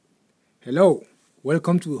Hello,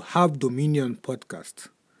 welcome to Have Dominion podcast.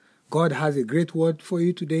 God has a great word for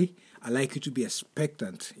you today. I'd like you to be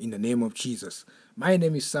expectant in the name of Jesus. My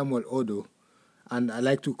name is Samuel Odo, and I'd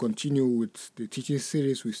like to continue with the teaching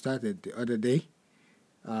series we started the other day,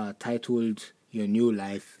 titled Your New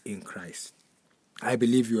Life in Christ. I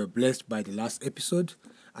believe you are blessed by the last episode,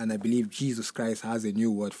 and I believe Jesus Christ has a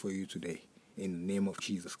new word for you today. In the name of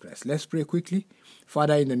Jesus Christ. Let's pray quickly.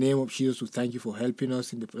 Father, in the name of Jesus, we thank you for helping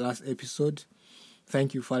us in the last episode.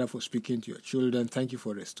 Thank you, Father, for speaking to your children. Thank you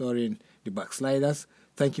for restoring the backsliders.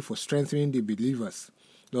 Thank you for strengthening the believers.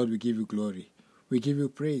 Lord, we give you glory. We give you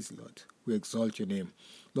praise, Lord. We exalt your name.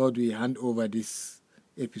 Lord, we hand over this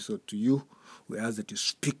episode to you. We ask that you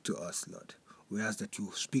speak to us, Lord. We ask that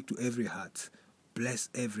you speak to every heart. Bless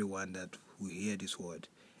everyone that will hear this word.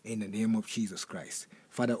 In the name of Jesus Christ.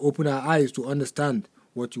 Father, open our eyes to understand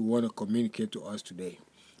what you want to communicate to us today.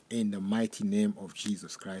 In the mighty name of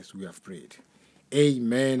Jesus Christ, we have prayed.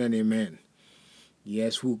 Amen and amen.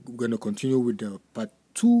 Yes, we're going to continue with the part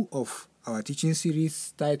 2 of our teaching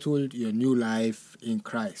series titled Your New Life in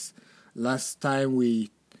Christ. Last time we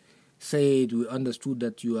understood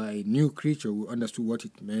that you are a new creature. We understood what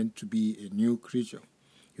it meant to be a new creature.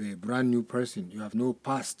 You're a brand new person. You have no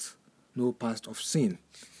past of sin.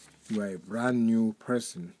 You are a brand new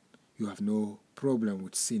person. You have no problem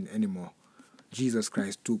with sin anymore. Jesus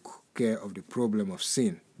Christ took care of the problem of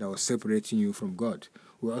sin that was separating you from God.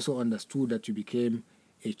 We also understood that you became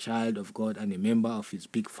a child of God and a member of His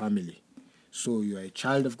big family. So you are a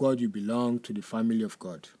child of God. You belong to the family of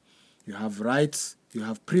God. You have rights. You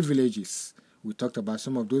have privileges. We talked about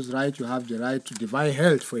some of those rights. You have the right to divine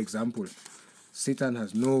health, for example. Satan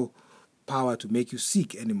has no power to make you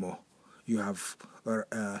sick anymore. You have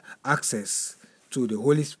access to the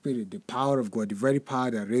Holy Spirit, the power of God, the very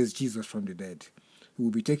power that raised Jesus from the dead. We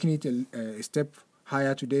will be taking it a step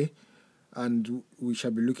higher today, and we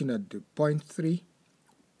shall be looking at the point 3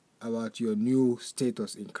 about your new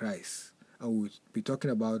status in Christ. And we'll be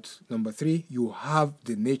talking about number 3, you have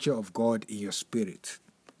the nature of God in your spirit.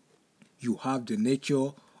 You have the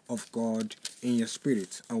nature of God in your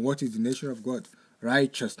spirit. And what is the nature of God?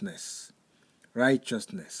 Righteousness.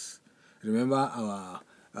 Remember, our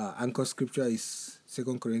anchor scripture is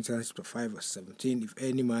 2 Corinthians 5 verse 17. If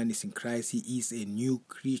any man is in Christ, he is a new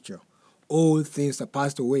creature. All things are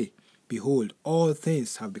passed away. Behold, all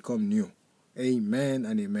things have become new. Amen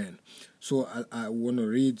and amen. So I want to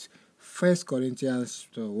read 1 Corinthians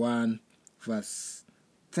 1 verse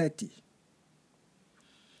 30.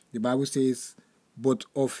 The Bible says, "But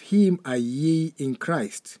of him are ye in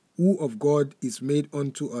Christ, who of God is made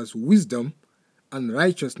unto us wisdom and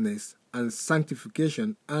righteousness and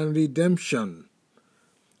sanctification and redemption."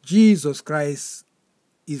 Jesus Christ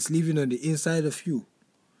is living on the inside of you.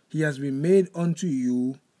 He has been made unto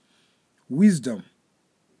you wisdom,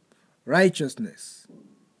 righteousness,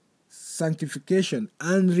 sanctification,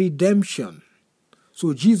 and redemption.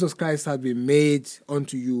 So Jesus Christ has been made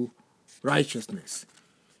unto you righteousness.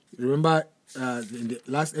 Remember, in the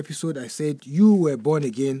last episode I said you were born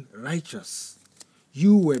again righteous.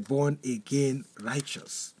 You were born again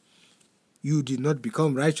righteous. You did not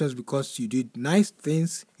become righteous because you did nice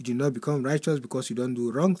things. You did not become righteous because you don't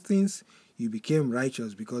do wrong things. You became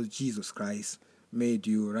righteous because Jesus Christ made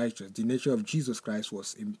you righteous. The nature of Jesus Christ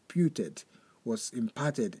was imparted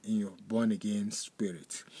in your born again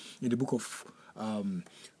spirit. In the book of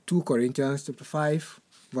 2 Corinthians chapter 5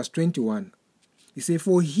 verse 21, he said,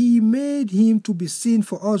 "For he made him to be sin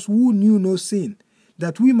for us who knew no sin,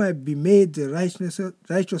 that we might be made the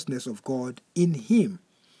righteousness of God in him."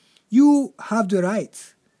 You have the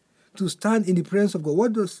right to stand in the presence of God.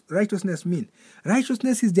 What does righteousness mean?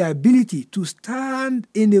 Righteousness is the ability to stand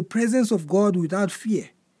in the presence of God without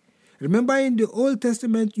fear. Remember, in the Old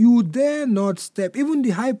Testament, you dare not step. Even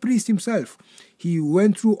the high priest himself, he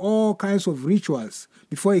went through all kinds of rituals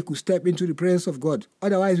before he could step into the presence of God.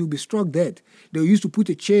 Otherwise, he would be struck dead. They used to put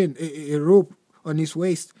a chain, a rope on his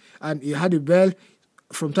waist, and he had a bell.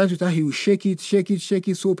 From time to time, he will shake it, so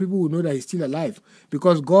people will know that he's still alive.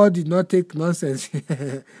 Because God did not take nonsense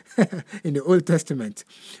in the Old Testament.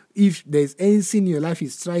 If there's any sin in your life,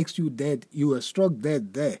 it strikes you dead. You are struck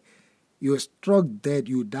dead there. You are struck dead,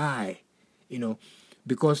 you die.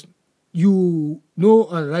 Because no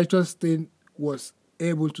unrighteous thing was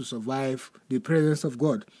able to survive the presence of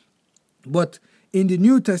God. But in the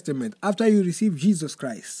New Testament, after you receive Jesus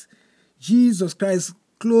Christ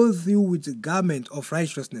clothe you with the garment of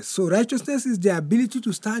righteousness. So righteousness is the ability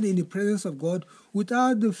to stand in the presence of God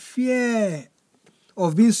without the fear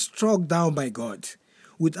of being struck down by God,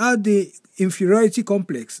 without the inferiority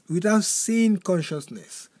complex, without sin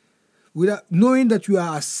consciousness. without knowing that you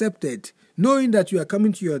are accepted, knowing that you are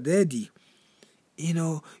coming to your daddy.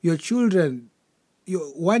 Your children,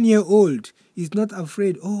 your 1-year-old is not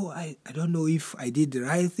afraid. I don't know if I did the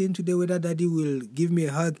right thing today, whether daddy will give me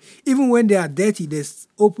a hug. Even when they are dirty, they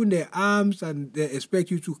open their arms and they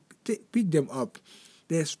expect you to pick them up.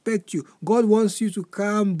 They expect you. God wants you to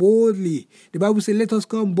come boldly. The Bible says, let us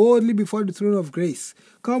come boldly before the throne of grace.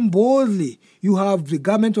 Come boldly. You have the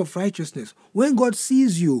garment of righteousness. When God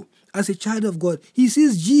sees you as a child of God, he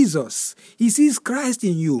sees Jesus. He sees Christ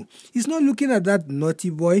in you. He's not looking at that naughty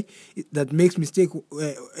boy that makes mistake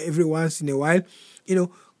every once in a while.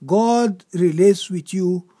 God relates with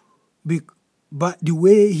you but the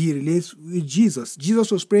way he relates with Jesus.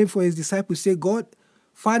 Jesus was praying for his disciples, say, God,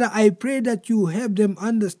 Father, I pray that you help them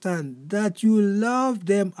understand that you love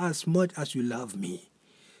them as much as you love me.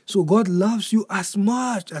 So God loves you as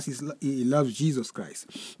much as he loves Jesus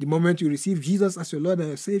Christ. The moment you receive Jesus as your Lord and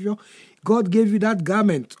your Savior, God gave you that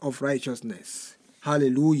garment of righteousness.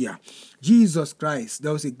 Hallelujah. Jesus Christ,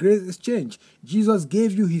 there was a great exchange. Jesus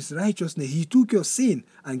gave you his righteousness. He took your sin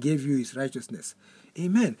and gave you his righteousness.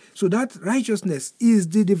 Amen. So that righteousness is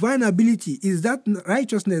the divine ability, is that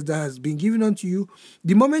righteousness that has been given unto you.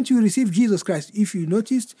 The moment you receive Jesus Christ, if you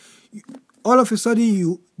noticed, all of a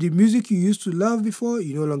sudden the music you used to love before,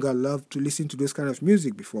 you no longer love to listen to those kind of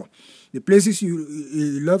music before. The places you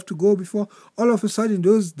love to go before, all of a sudden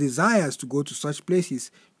those desires to go to such places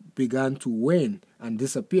began to wane and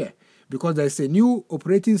disappear, because there is a new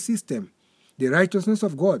operating system. The righteousness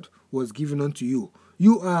of God was given unto you.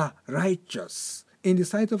 You are righteous. In the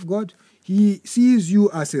sight of God, he sees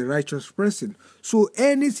you as a righteous person. So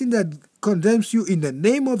anything that condemns you, in the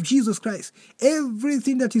name of Jesus Christ,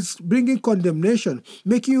 everything that is bringing condemnation,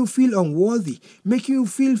 making you feel unworthy, making you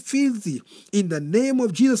feel filthy, in the name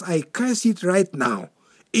of Jesus, I curse it right now.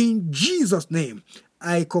 In Jesus' name,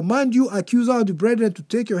 I command you, accuser of the brethren, to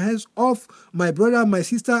take your hands off my brother and my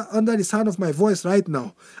sister under the sound of my voice right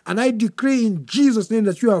now. And I decree in Jesus' name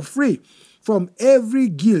that you are free from every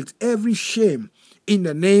guilt, every shame, in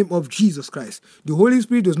the name of Jesus Christ. The Holy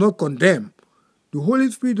Spirit does not condemn. The Holy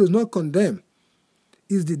Spirit does not condemn.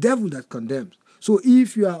 It's the devil that condemns. So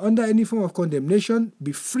if you are under any form of condemnation,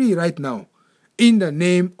 be free right now, in the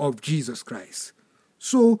name of Jesus Christ.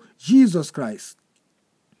 So Jesus Christ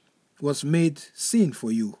was made sin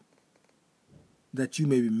for you, that you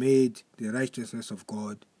may be made the righteousness of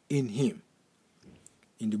God in him.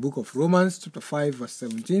 In the book of Romans chapter 5 verse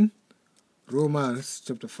 17, Romans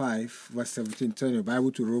chapter 5 verse 17. Turn your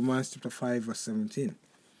Bible to Romans chapter 5 verse 17.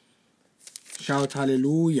 Shout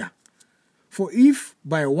hallelujah. For if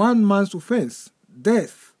by one man's offense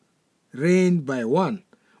death reigned by one,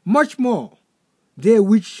 much more they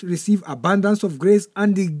which receive abundance of grace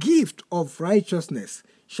and the gift of righteousness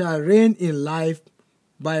shall reign in life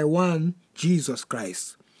by one, Jesus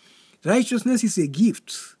Christ. Righteousness is a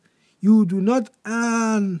gift. You do not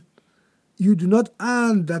earn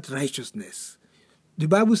that righteousness. The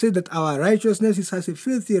Bible says that our righteousness is as a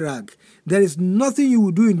filthy rag. There is nothing you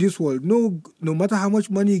will do in this world, no matter how much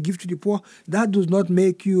money you give to the poor, that does not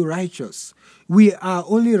make you righteous. We are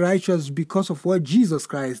only righteous because of what Jesus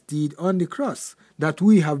Christ did on the cross, that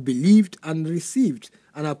we have believed and received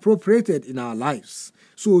and appropriated in our lives.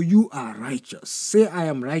 So you are righteous. Say, I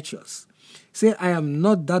am righteous. Say, I am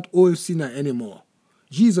not that old sinner anymore.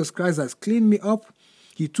 Jesus Christ has cleaned me up.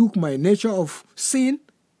 He took my nature of sin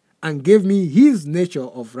and gave me his nature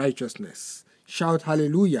of righteousness. Shout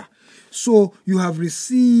hallelujah. So you have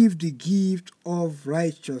received the gift of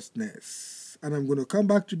righteousness. And I'm going to come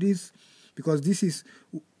back to this because this is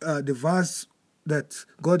the verse that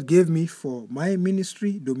God gave me for my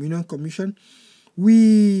ministry, Dominion Commission.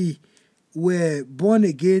 We were born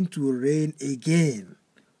again to reign again.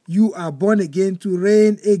 You are born again to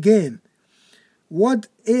reign again. What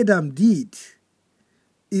Adam did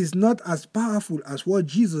is not as powerful as what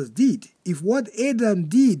Jesus did. If what Adam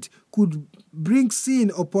did could bring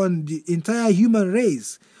sin upon the entire human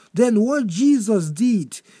race, then what Jesus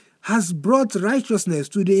did has brought righteousness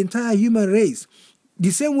to the entire human race.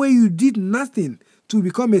 The same way you did nothing to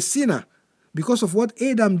become a sinner because of what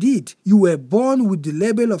Adam did. You were born with the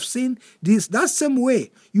label of sin. That same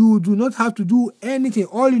way, you do not have to do anything.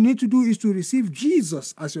 All you need to do is to receive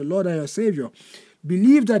Jesus as your Lord and your Savior.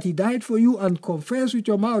 Believe that he died for you and confess with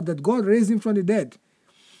your mouth that God raised him from the dead.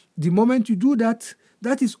 The moment you do that,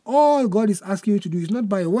 that is all God is asking you to do. It's not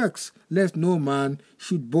by works, lest no man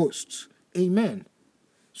should boast. Amen.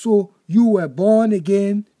 So you were born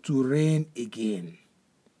again to reign again.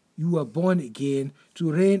 You were born again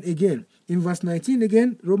to reign again. In verse 19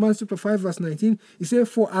 again, Romans chapter 5 verse 19, it says,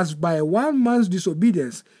 for as by one man's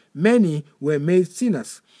disobedience many were made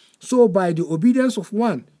sinners, So by the obedience of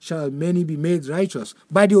one shall many be made righteous.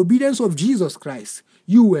 By the obedience of Jesus Christ,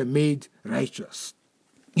 you were made righteous.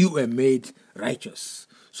 You were made righteous.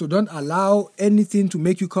 So don't allow anything to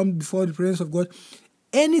make you come before the presence of God.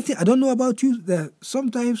 Anything, I don't know about you, that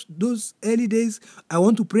sometimes those early days, I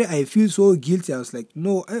want to pray, I feel so guilty. I was like,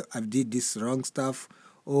 no, I did this wrong stuff.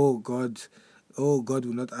 Oh God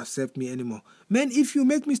will not accept me anymore. Man, if you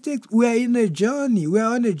make mistakes, we are on a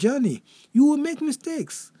journey. You will make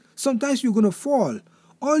mistakes. Sometimes you're going to fall.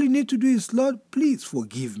 All you need to do is, Lord, please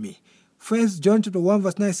forgive me. 1 John chapter 1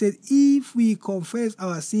 verse 9 says, if we confess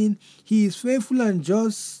our sin, he is faithful and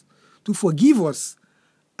just to forgive us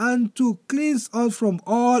and to cleanse us from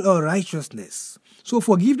all unrighteousness. So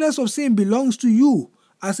forgiveness of sin belongs to you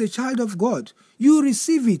as a child of God. You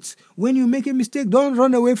receive it. When you make a mistake, don't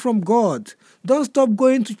run away from God. Don't stop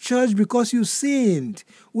going to church because you sinned.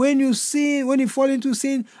 When you fall into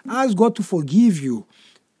sin, ask God to forgive you.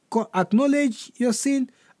 Acknowledge your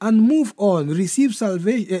sin and move on. Receive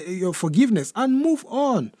salvation, your forgiveness, and move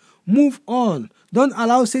on. Move on. Don't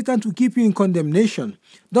allow Satan to keep you in condemnation.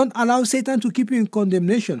 Don't allow Satan to keep you in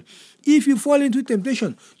condemnation. If you fall into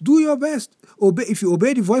temptation, do your best. If you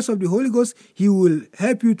obey the voice of the Holy Ghost, he will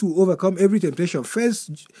help you to overcome every temptation. 1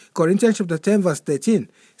 Corinthians chapter 10 verse 13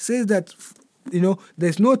 says that,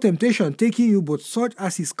 there's no temptation taking you but such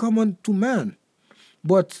as is common to man.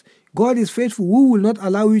 But God is faithful, who will not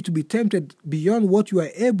allow you to be tempted beyond what you are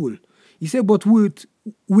able. He said, but with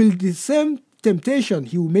the same temptation,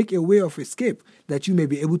 he will make a way of escape that you may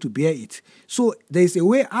be able to bear it. So there is a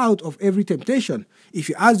way out of every temptation. If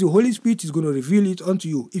you ask the Holy Spirit, he's going to reveal it unto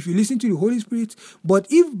you. If you listen to the Holy Spirit, but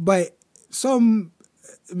if by some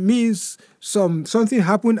means something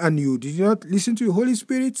happened and you did not listen to the Holy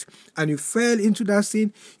Spirit and you fell into that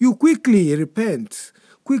sin, you quickly repent.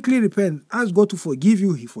 Ask God to forgive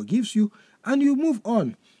you. He forgives you and you move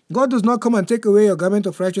on. God does not come and take away your garment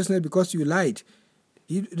of righteousness because you lied.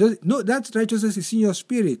 No, that righteousness is in your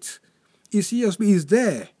spirit. It's in your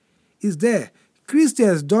spirit. It's there.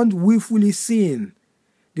 Christians don't willfully sin.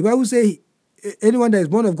 The Bible says anyone that is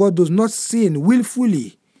born of God does not sin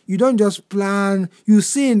willfully. You don't just plan. You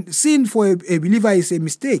sin. Sin for a believer is a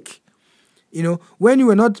mistake. When you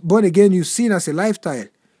were not born again, you sin as a lifestyle.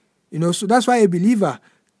 So that's why a believer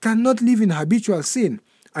cannot live in habitual sin.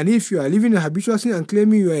 And if you are living in habitual sin and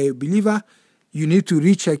claiming you are a believer, you need to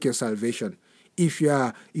recheck your salvation. If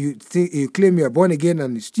you claim you are born again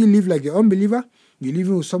and you still live like an unbeliever, you're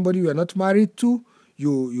living with somebody you are not married to,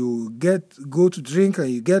 you go to drink and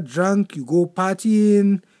you get drunk, you go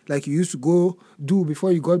partying like you used to go do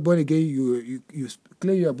before you got born again, you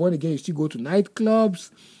claim you are born again, you still go to nightclubs,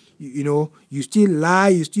 you still lie,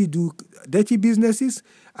 you still do dirty businesses,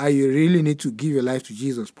 and you really need to give your life to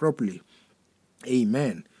Jesus properly.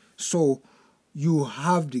 Amen. So you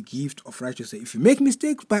have the gift of righteousness. If you make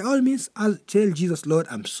mistakes, by all means, I'll tell Jesus, Lord,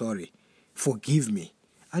 I'm sorry. Forgive me.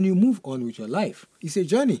 And you move on with your life. It's a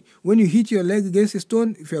journey. When you hit your leg against a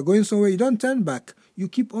stone, if you're going somewhere, you don't turn back. You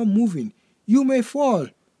keep on moving. You may fall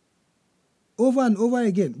over and over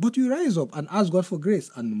again, but you rise up and ask God for grace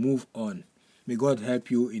and move on. May God help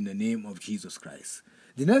you in the name of Jesus Christ.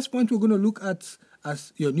 The next point we're going to look at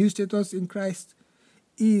as your new status in Christ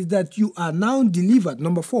is that you are now delivered.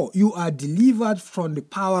 Number 4, you are delivered from the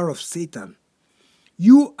power of Satan.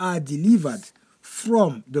 You are delivered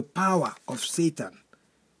from the power of Satan.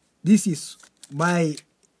 This is my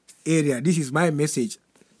area. This is my message.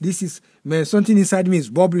 Something inside me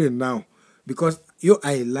is bubbling now because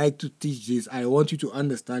I like to teach this. I want you to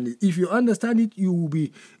understand it. If you understand it, you will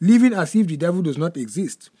be living as if the devil does not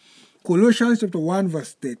exist. Colossians chapter 1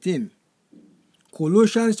 verse 13.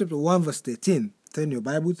 Colossians chapter 1 verse 13. Turn your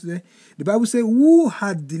Bible today. The Bible says, who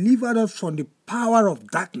had delivered us from the power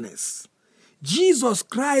of darkness. Jesus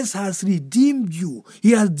Christ has redeemed you.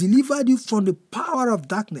 He has delivered you from the power of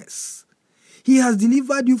darkness. He has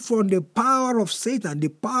delivered you from the power of Satan, the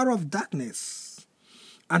power of darkness,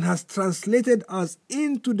 and has translated us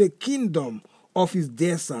into the kingdom of his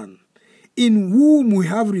dear Son, in whom we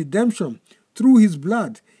have redemption through his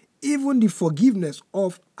blood, even the forgiveness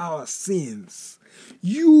of our sins.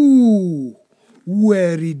 You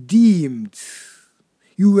were redeemed.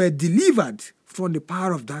 You were delivered from the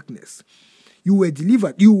power of darkness. You were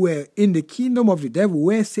delivered. You were in the kingdom of the devil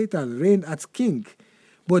where Satan reigned as king.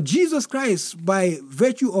 But Jesus Christ, by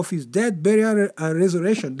virtue of his death, burial, and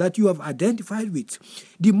resurrection that you have identified with,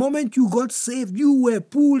 the moment you got saved, you were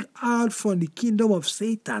pulled out from the kingdom of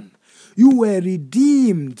Satan. You were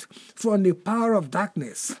redeemed from the power of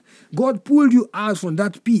darkness. God pulled you out from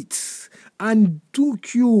that pit and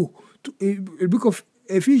took you to a book of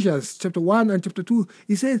Ephesians chapter 1 and chapter 2.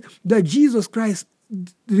 He says that Jesus Christ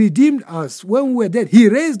redeemed us when we were dead. He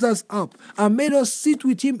raised us up and made us sit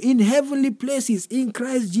with him in heavenly places in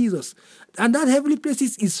Christ Jesus. And that heavenly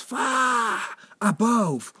places is far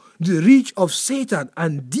above the reach of Satan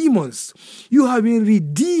and demons. You have been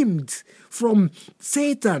redeemed from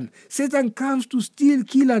Satan. Satan comes to steal,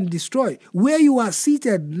 kill, and destroy. Where you are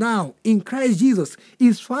seated now in Christ Jesus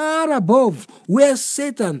is far above where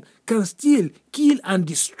Satan can steal, kill, and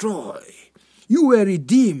destroy. You were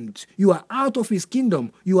redeemed. You are out of his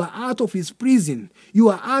kingdom. You are out of his prison. You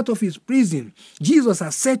are out of his prison. Jesus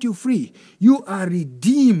has set you free. You are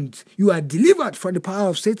redeemed. You are delivered from the power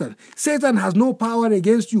of Satan. Satan has no power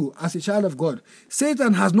against you as a child of God.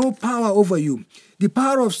 Satan has no power over you. The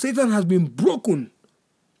power of Satan has been broken.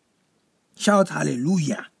 Shout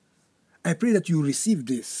hallelujah. I pray that you receive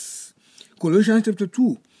this. Colossians chapter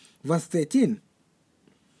 2, verse 13.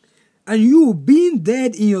 And you, being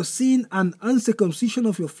dead in your sin and uncircumcision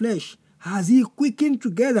of your flesh, has he quickened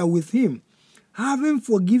together with him, having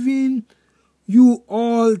forgiven you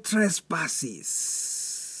all trespasses.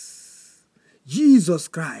 Jesus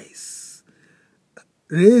Christ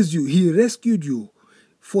raised you. He rescued you.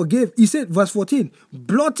 Forgave. He said, verse 14,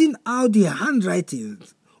 blotting out the handwriting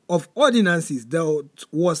of ordinances that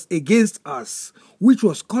was against us, which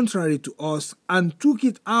was contrary to us, and took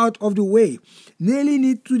it out of the way, nailing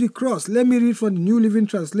it to the cross. Let me read from the New Living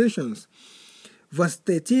Translations. Verse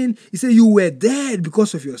 13, he said, you were dead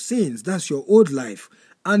because of your sins. That's your old life.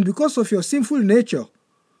 And because of your sinful nature,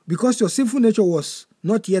 because your sinful nature was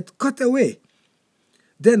not yet cut away,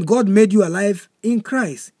 then God made you alive in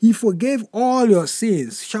Christ. He forgave all your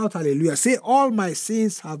sins. Shout hallelujah. Say, all my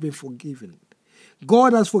sins have been forgiven.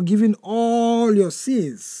 God has forgiven all your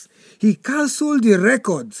sins. He cancelled the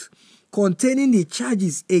records containing the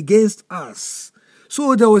charges against us.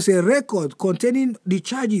 So there was a record containing the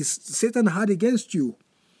charges Satan had against you.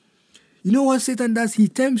 You know what Satan does? He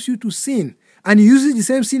tempts you to sin, and he uses the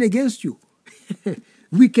same sin against you.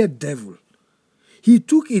 Wicked devil. He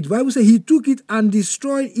took it, the Bible says he took it and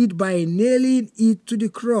destroyed it by nailing it to the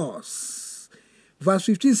cross. Verse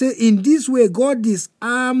 15 says, in this way God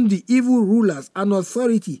disarmed the evil rulers and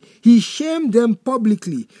authority. He shamed them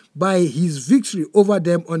publicly by his victory over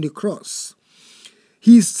them on the cross.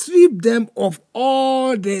 He stripped them of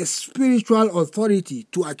all their spiritual authority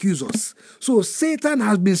to accuse us. So Satan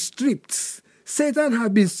has been stripped. Satan has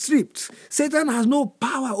been stripped. Satan has no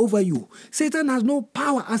power over you. Satan has no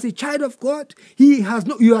power as a child of God.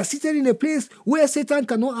 You are seated in a place where Satan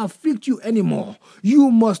cannot afflict you anymore. You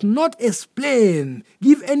must not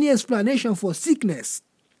give any explanation for sickness.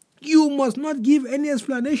 You must not give any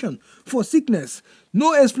explanation for sickness.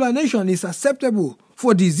 No explanation is acceptable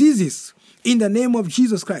for diseases. In the name of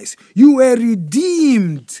Jesus Christ, you were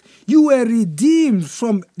redeemed. You were redeemed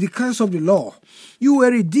from the curse of the law. You were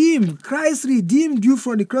redeemed. Christ redeemed you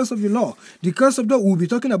from the curse of the law. The curse of the law, we'll be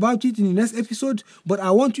talking about it in the next episode, but I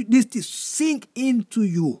want this to sink into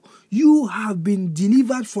you. You have been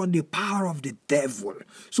delivered from the power of the devil.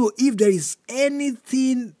 So if there is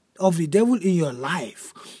anything of the devil in your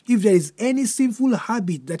life, if there is any sinful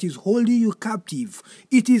habit that is holding you captive,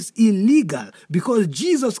 it is illegal because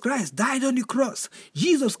Jesus Christ died on the cross.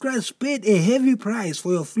 Jesus Christ paid a heavy price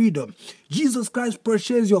for your freedom. Jesus Christ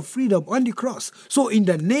purchased your freedom on the cross. So in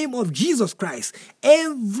the name of Jesus Christ,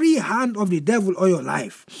 every hand of the devil on your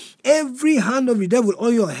life, every hand of the devil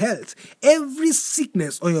on your health, every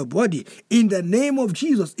sickness on your body, in the name of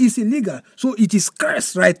Jesus is illegal. So it is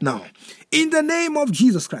cursed right now. In the name of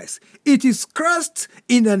Jesus Christ. It is cursed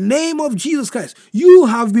in the name of Jesus Christ. You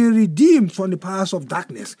have been redeemed from the powers of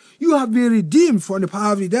darkness. You have been redeemed from the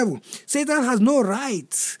power of the devil. Satan has no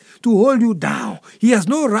right to hold you down. He has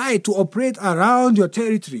no right to operate around your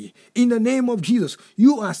territory. In the name of Jesus,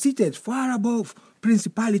 you are seated far above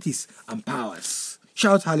principalities and powers.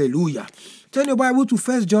 Shout hallelujah. Turn your Bible to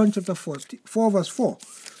 1 John chapter 4 verse 4.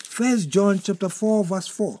 1 John chapter 4 verse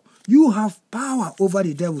 4. You have power over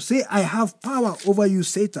the devil. Say, I have power over you,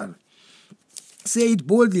 Satan. Say it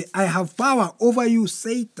boldly. I have power over you,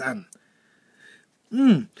 Satan.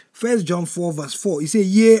 1 John 4 verse 4. He says,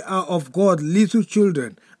 ye are of God, little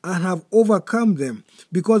children, and have overcome them,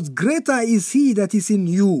 because greater is he that is in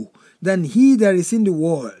you than he that is in the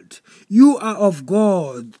world. You are of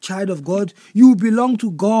God, child of God. You belong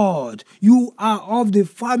to God. You are of the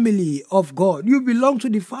family of God. You belong to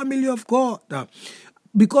the family of God.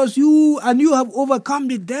 Because you have overcome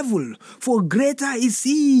the devil, for greater is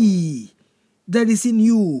he that is in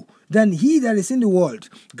you than he that is in the world.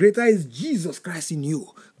 Greater is Jesus Christ in you.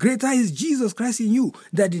 Greater is Jesus Christ in you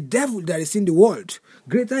than the devil that is in the world.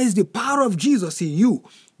 Greater is the power of Jesus in you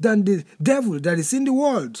than the devil that is in the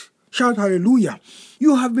world. Shout hallelujah.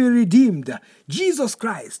 You have been redeemed. Jesus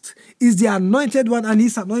Christ is the anointed one and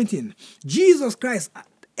his anointing. Jesus Christ,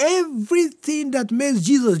 everything that makes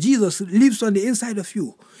Jesus lives on the inside of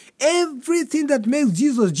you. Everything that makes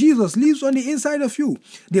Jesus lives on the inside of you.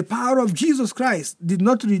 The power of Jesus Christ did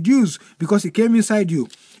not reduce because it came inside you.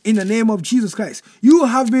 In the name of Jesus Christ, you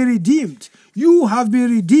have been redeemed. You have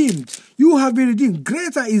been redeemed. You have been redeemed.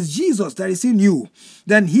 Greater is Jesus that is in you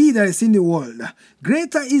than he that is in the world.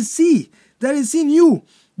 Greater is he that is in you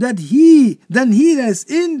than he that is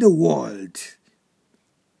in the world.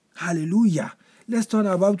 Hallelujah. Let's turn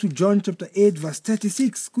our Bible to John chapter 8 verse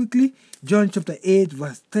 36 quickly. John chapter 8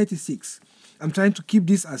 verse 36. I'm trying to keep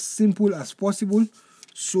this as simple as possible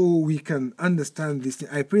so we can understand this thing.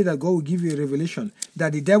 I pray that God will give you a revelation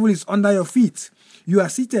that the devil is under your feet. You are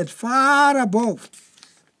seated far above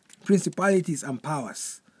principalities and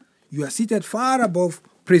powers. You are seated far above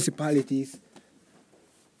principalities,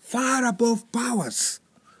 far above powers,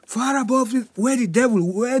 far above where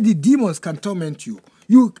the demons can torment you.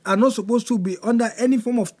 You are not supposed to be under any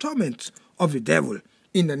form of torment of the devil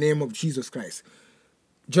in the name of Jesus Christ.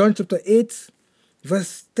 John chapter 8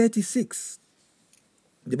 verse 36.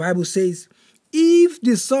 The Bible says, if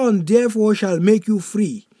the Son therefore shall make you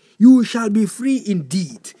free, you shall be free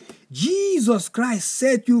indeed. Jesus Christ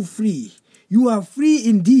set you free. You are free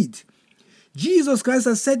indeed. Jesus Christ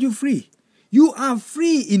has set you free. You are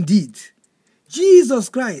free indeed. Jesus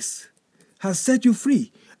Christ has set you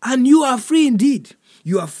free. And you are free indeed.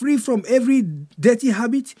 You are free from every dirty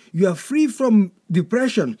habit. You are free from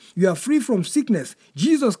depression. You are free from sickness.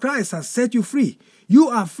 Jesus Christ has set you free. You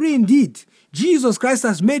are free indeed. Jesus Christ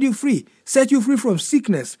has made you free, set you free from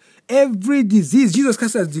sickness. Every disease, Jesus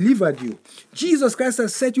Christ has delivered you. Jesus Christ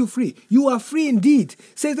has set you free. You are free indeed.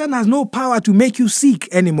 Satan has no power to make you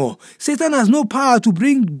sick anymore. Satan has no power to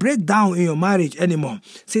bring breakdown in your marriage anymore.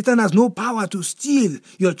 Satan has no power to steal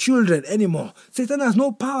your children anymore. Satan has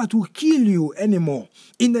no power to kill you anymore.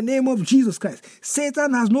 In the name of Jesus Christ,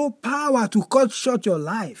 Satan has no power to cut short your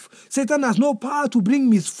life. Satan has no power to bring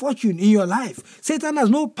misfortune in your life. Satan has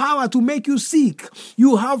no power to make you sick.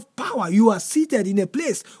 You have power. You are seated in a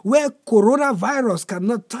place where coronavirus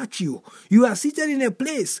cannot touch you. You are seated in a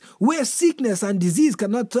place where sickness and disease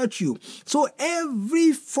cannot touch you. So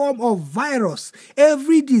every form of virus,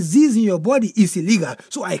 every disease in your body is illegal.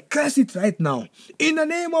 So I curse it right now. In the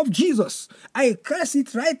name of Jesus, I curse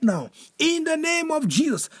it right now. In the name of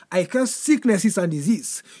Jesus, I curse sicknesses and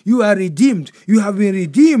disease. You are redeemed. You have been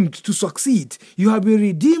redeemed to succeed. You have been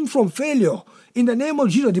redeemed from failure. In the name of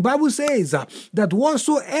Jesus, the Bible says that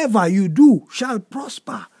whatsoever you do shall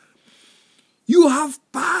prosper. You have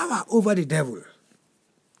power over the devil.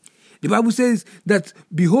 The Bible says that,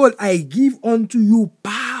 behold, I give unto you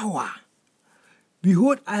power.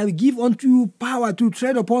 Behold, I give unto you power to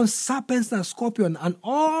tread upon serpents and scorpions and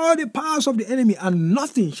all the powers of the enemy, and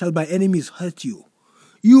nothing shall by enemies hurt you.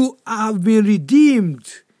 You have been redeemed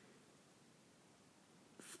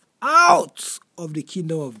out of the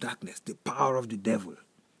kingdom of darkness, the power of the devil,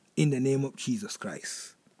 in the name of Jesus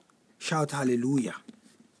Christ. Shout hallelujah.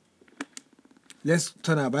 Let's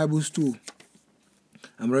turn our Bibles to,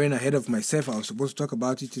 I'm running ahead of myself. I was supposed to talk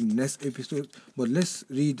about it in the next episode, but let's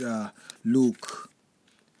read Luke,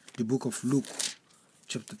 the book of Luke,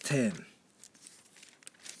 chapter 10,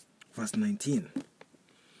 verse 19.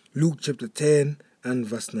 Luke chapter 10 and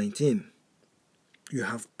verse 19. You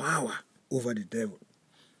have power over the devil.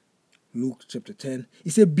 Luke chapter 10. He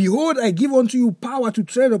said, behold, I give unto you power to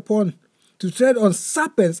tread on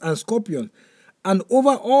serpents and scorpions, and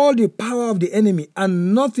over all the power of the enemy,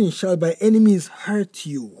 and nothing shall by enemies hurt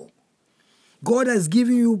you. God has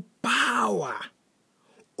given you power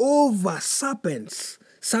over serpents.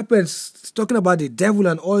 Serpents, talking about the devil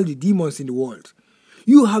and all the demons in the world.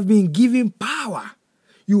 You have been given power.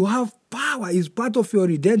 You have power. It's part of your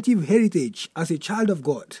redemptive heritage as a child of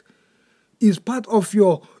God. It's part of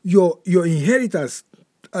your inheritance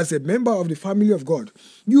as a member of the family of God.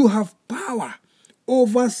 You have power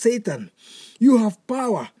over Satan. You have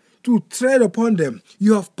power to tread upon them.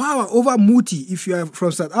 You have power over Muti if you are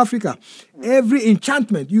from South Africa. Every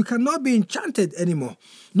enchantment, you cannot be enchanted anymore.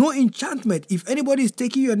 No enchantment. If anybody is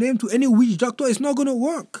taking your name to any witch doctor, it's not going to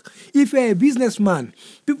work. If you're a businessman,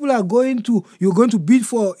 you're going to bid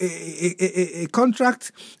for a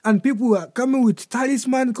contract, and people are coming with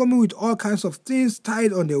talisman, coming with all kinds of things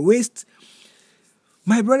tied on their waist.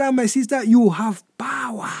 My brother and my sister, you have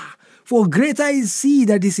power. For greater is he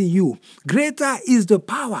that is in you. Greater is the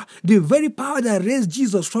power. The very power that raised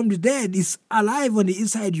Jesus from the dead is alive on the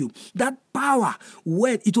inside you. That power,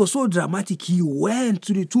 when it was so dramatic, he went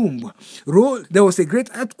to the tomb. There was a great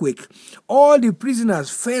earthquake. All the prisoners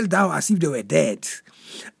fell down as if they were dead.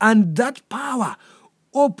 And that power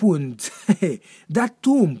opened that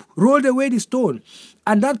tomb, rolled away the stone,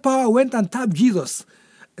 and that power went and tapped Jesus.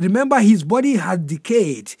 Remember, his body had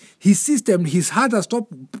decayed. His system, his heart had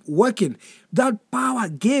stopped working. That power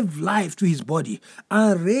gave life to his body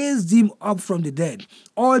and raised him up from the dead.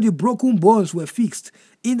 All the broken bones were fixed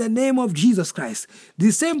in the name of Jesus Christ. The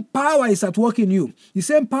same power is at work in you. The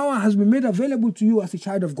same power has been made available to you as a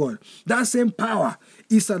child of God. That same power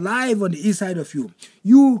is alive on the inside of you.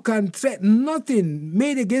 You can threaten nothing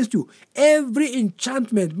made against you. Every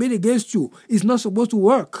enchantment made against you is not supposed to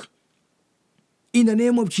work. In the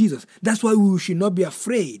name of Jesus. That's why we should not be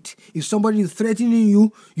afraid. If somebody is threatening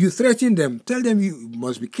you, you threaten them. Tell them you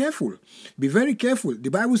must be careful. Be very careful. The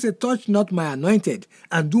Bible said, touch not my anointed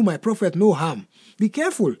and do my prophet no harm. Be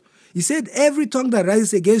careful. He said, every tongue that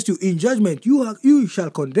rises against you in judgment, you shall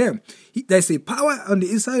condemn. There's a power on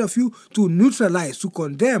the inside of you to neutralize, to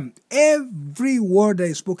condemn every word that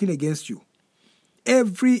is spoken against you.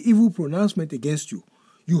 Every evil pronouncement against you.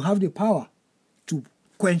 You have the power to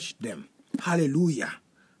quench them. Hallelujah.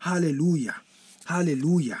 Hallelujah.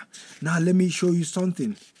 Hallelujah. Now let me show you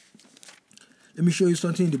something. Let me show you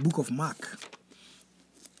something in the book of Mark.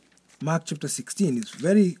 Mark chapter 16 is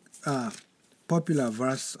very popular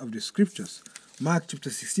verse of the scriptures. Mark chapter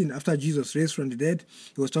 16, after Jesus raised from the dead,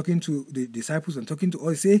 he was talking to the disciples and talking to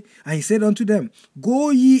all. And he said unto them,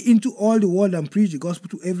 go ye into all the world and preach the gospel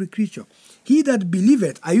to every creature. He that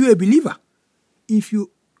believeth, are you a believer?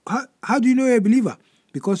 How do you know you're a believer?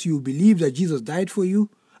 Because you believe that Jesus died for you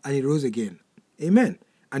and he rose again. Amen.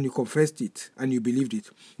 And you confessed it and you believed it.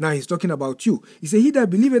 Now he's talking about you. He said, he that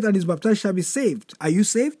believeth and is baptized shall be saved. Are you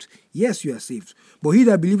saved? Yes, you are saved. But he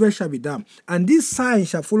that believeth shall be damned. And this sign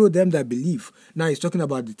shall follow them that believe. Now he's talking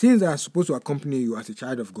about the things that are supposed to accompany you as a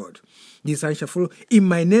child of God. This sign shall follow. In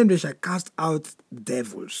my name they shall cast out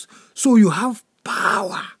devils. So you have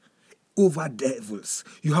power over devils.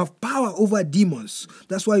 You have power over demons.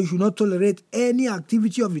 That's why you should not tolerate any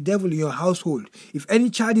activity of the devil in your household. If any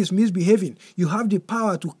child is misbehaving, you have the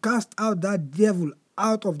power to cast out that devil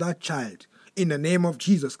out of that child. In the name of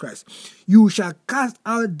Jesus Christ. You shall cast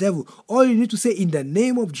out devil. All you need to say, in the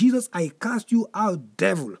name of Jesus, I cast you out,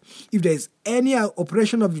 devil. If there is any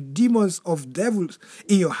operation of the demons of devils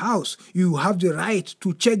in your house, you have the right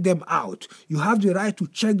to check them out. You have the right to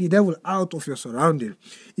check the devil out of your surrounding.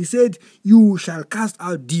 He said, you shall cast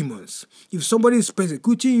out demons. If somebody is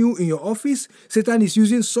persecuting you in your office, Satan is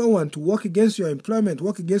using someone to work against your employment,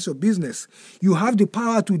 work against your business. You have the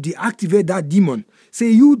power to deactivate that demon. Say,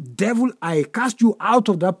 you devil, I cast you out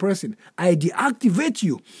of that person. I deactivate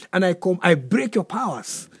you and I break your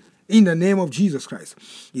powers in the name of Jesus Christ.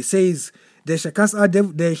 He says, they shall cast out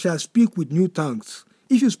devils, they shall speak with new tongues.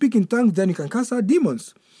 If you speak in tongues, then you can cast out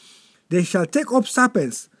demons. They shall take up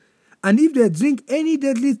serpents, and if they drink any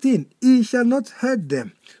deadly thing, it shall not hurt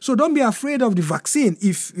them. So don't be afraid of the vaccine.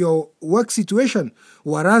 If your work situation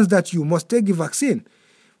warrants that you must take the vaccine,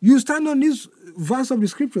 you stand on this verse of the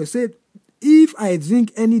scripture. Say, if I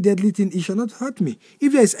drink any deadly thing, it shall not hurt me.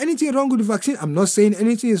 If there is anything wrong with the vaccine, I'm not saying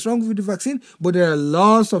anything is wrong with the vaccine, but there are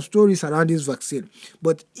lots of stories around this vaccine.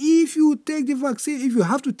 But if you take the vaccine, if you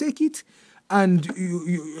have to take it, and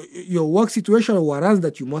your work situation warrants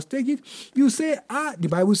that you must take it, you say, the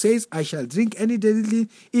Bible says, I shall drink any deadly thing,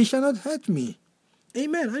 it shall not hurt me.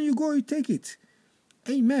 Amen. And you go, you take it.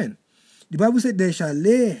 Amen. The Bible said, they shall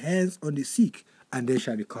lay hands on the sick, and they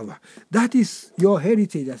shall recover. That is your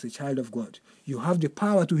heritage as a child of God. You have the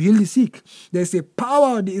power to heal the sick. There's a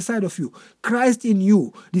power on the inside of you. Christ in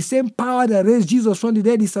you. The same power that raised Jesus from the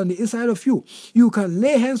dead is on the inside of you. You can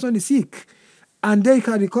lay hands on the sick and they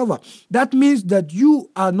can recover. That means that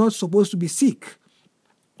you are not supposed to be sick.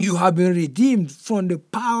 You have been redeemed from the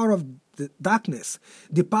power of the darkness.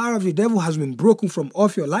 The power of the devil has been broken from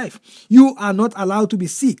off your life. You are not allowed to be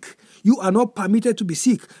sick. You are not permitted to be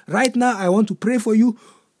sick. Right now, I want to pray for you.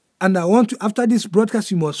 And I want to, after this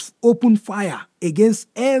broadcast, you must open fire against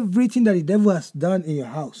everything that the devil has done in your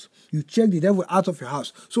house. You check the devil out of your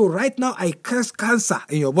house. So right now, I curse cancer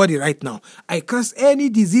in your body right now. I curse any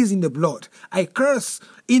disease in the blood. I curse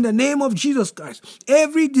in the name of Jesus Christ.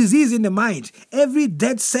 Every disease in the mind, every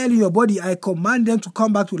dead cell in your body, I command them to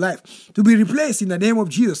come back to life, to be replaced in the name of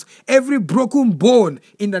Jesus. Every broken bone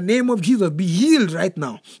in the name of Jesus, be healed right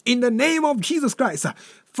now. In the name of Jesus Christ.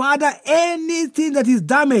 Father, anything that is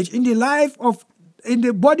damaged in the life of in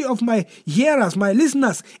the body of my hearers, my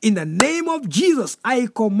listeners. In the name of Jesus, I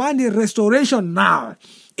command a restoration now.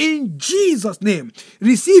 In Jesus' name,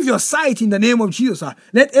 receive your sight in the name of Jesus.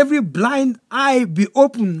 Let every blind eye be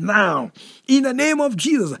opened now. In the name of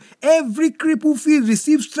Jesus, every crippled feet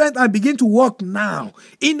receive strength and begin to walk now.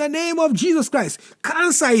 In the name of Jesus Christ,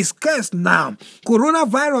 cancer is cursed now.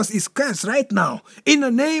 Coronavirus is cursed right now. In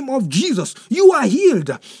the name of Jesus, you are healed.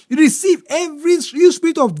 Receive every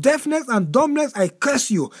spirit of deafness and dumbness. I curse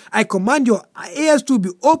you. I command your ears to be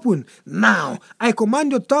open now. I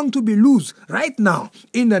command your tongue to be loose right now.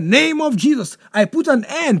 In the name of Jesus, I put an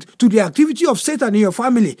end to the activity of Satan in your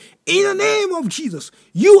family. In the name of Jesus,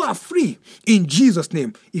 you are free. In Jesus'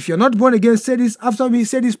 name. If you're not born again, say this after me.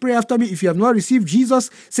 Say this prayer after me. If you have not received Jesus,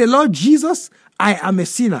 say, Lord Jesus, I am a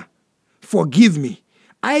sinner. Forgive me.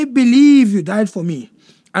 I believe you died for me.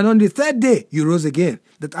 And on the third day, you rose again,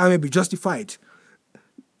 that I may be justified.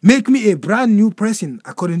 Make me a brand new person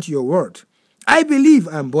according to your word. I believe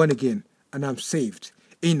I am born again and I'm saved.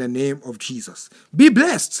 In the name of Jesus. Be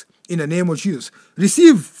blessed in the name of Jesus.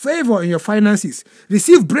 Receive favor in your finances.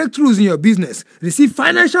 Receive breakthroughs in your business. Receive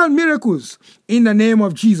financial miracles in the name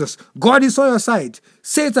of Jesus. God is on your side.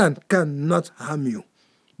 Satan cannot harm you.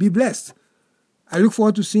 Be blessed. I look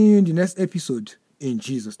forward to seeing you in the next episode. In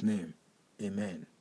Jesus' name. Amen.